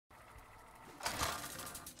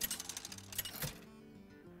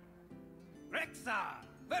Rexa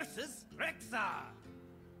versus Rexa.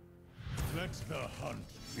 Let the hunt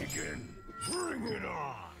begin. Bring it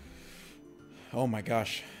on. Oh my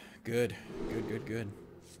gosh. Good. Good, good, good.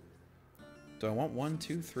 Do I want 1,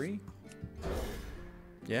 2, 3?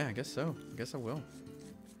 Yeah, I guess so. I guess I will.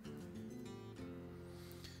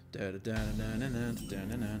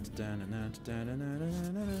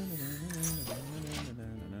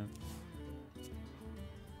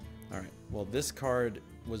 Alright, well this card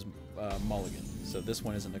was mulligan, so this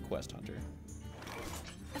one isn't a quest hunter.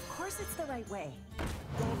 Of course it's the right way.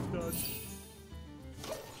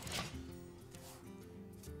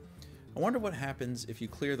 I wonder what happens if you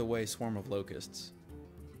clear the way Swarm of Locusts.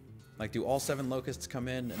 Like, do all 7 locusts come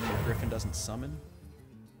in and then the Griffin doesn't summon?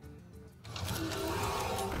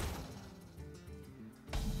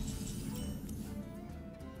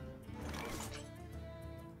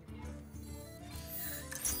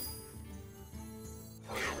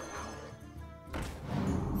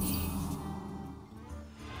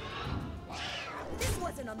 This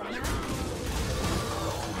wasn't on the map.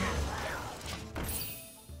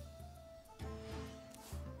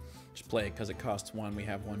 Play it because it costs 1, we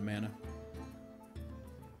have 1 mana.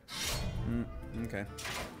 Okay.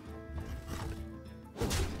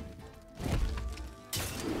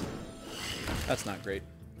 That's not great.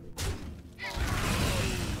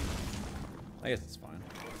 I guess it's fine.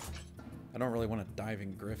 I don't really want a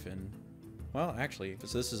diving Griffin. Well, actually,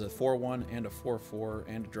 so this is a 4-1 and a 4-4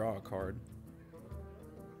 and draw a card.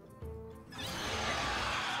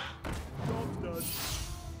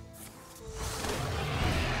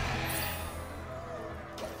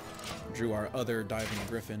 Drew our other diving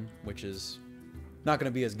Griffin, which is not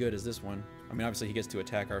going to be as good as this one. I mean, obviously he gets to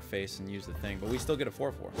attack our face and use the thing, but we still get a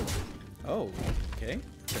 4-4. Oh, okay.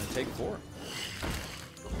 Gonna take 4.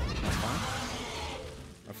 That's fine.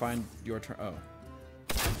 I find your turn. Oh.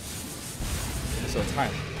 So it's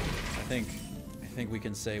Highlander. I think we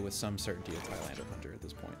can say with some certainty it's Highlander Hunter at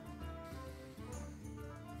this point.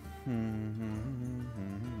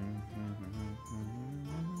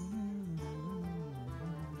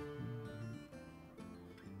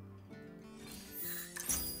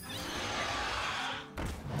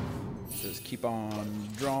 Just keep on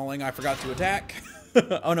drawing. I forgot to attack.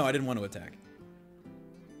 Oh no, I didn't want to attack.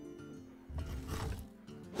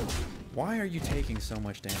 Why are you taking so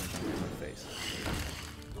much damage on your own face?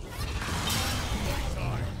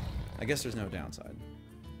 I guess there's no downside.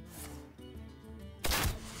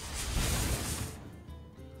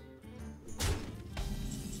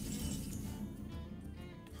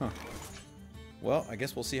 Huh. Well, I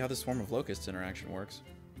guess we'll see how this Swarm of Locusts interaction works.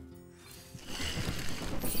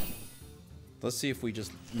 Let's see if we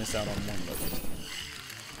just miss out on 1 locust.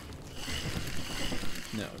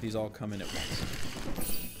 No, these all come in at once.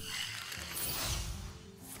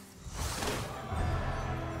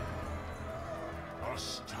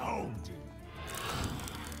 Astounding.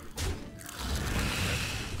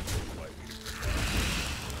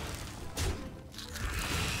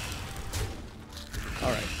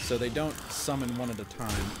 Alright, so they don't summon 1 at a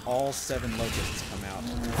time. All 7 locusts come out,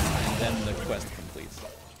 and then the quest completes.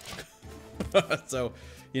 So,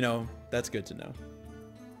 you know, that's good to know.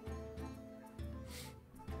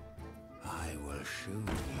 I will show you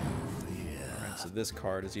fear. Alright, so this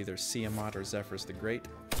card is either Tiamat or Zephyrs the Great.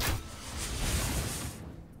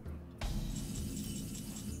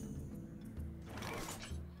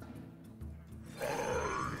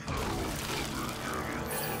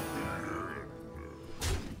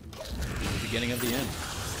 Beginning of the end.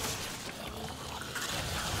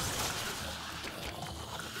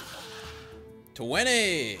 To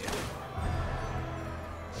 20!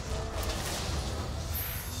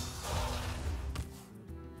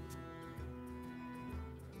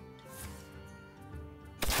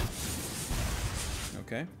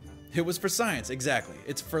 Okay. It was for science, exactly.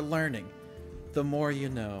 It's for learning. The more you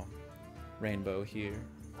know. Rainbow here.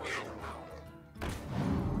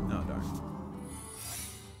 Oh, darn.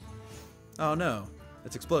 Oh no,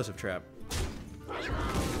 it's Explosive Trap.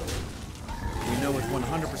 We know with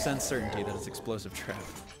 100% certainty that it's Explosive Trap.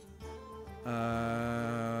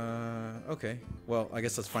 Okay. Well, I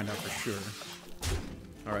guess let's find out for sure.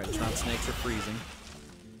 Alright, it's not snakes or freezing.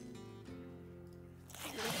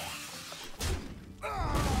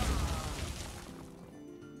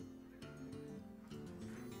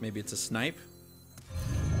 Maybe it's a snipe?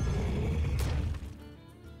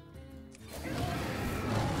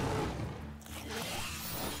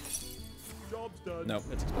 Nope,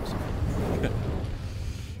 it's explosive.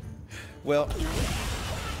 Well,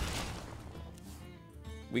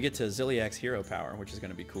 we get to Ziliak's hero power, which is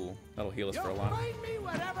going to be cool. That'll heal us for a lot. Find me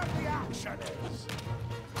wherever the action is.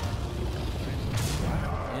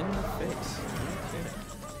 In the face. Okay.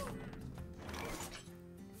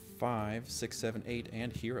 5, 6, 7, 8,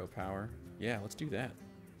 and hero power. Yeah, let's do that.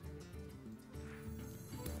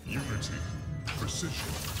 Unity, precision,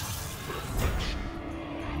 perfection.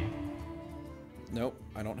 Nope,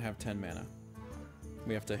 I don't have 10 mana.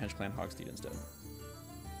 We have to Hench Clan Hogsteed instead.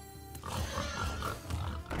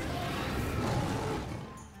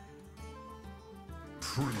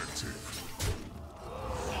 Primitive.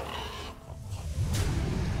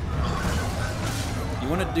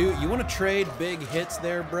 You wanna trade big hits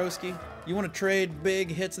there, broski? You wanna trade big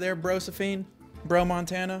hits there, Brosephine? Bro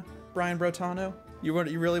Montana? Brian Brotano? You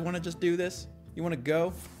really wanna just do this? You wanna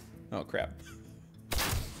go? Oh crap.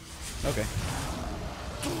 Okay.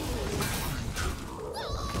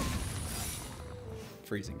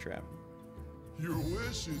 Freezing trap. Your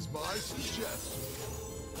wish is my suggestion.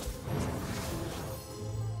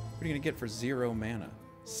 What are you gonna get for 0 mana?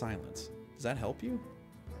 Silence. Does that help you?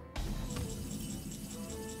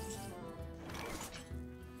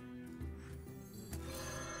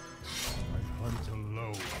 I hunt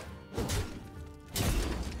alone.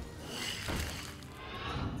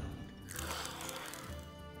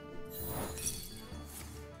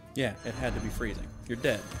 Yeah, it had to be freezing. You're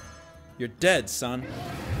dead. You're dead, son.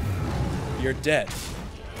 You're dead.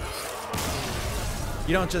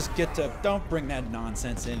 You don't just get to... Don't bring that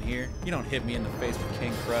nonsense in here. You don't hit me in the face with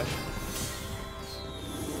King Crush.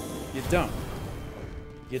 You don't.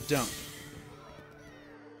 You don't.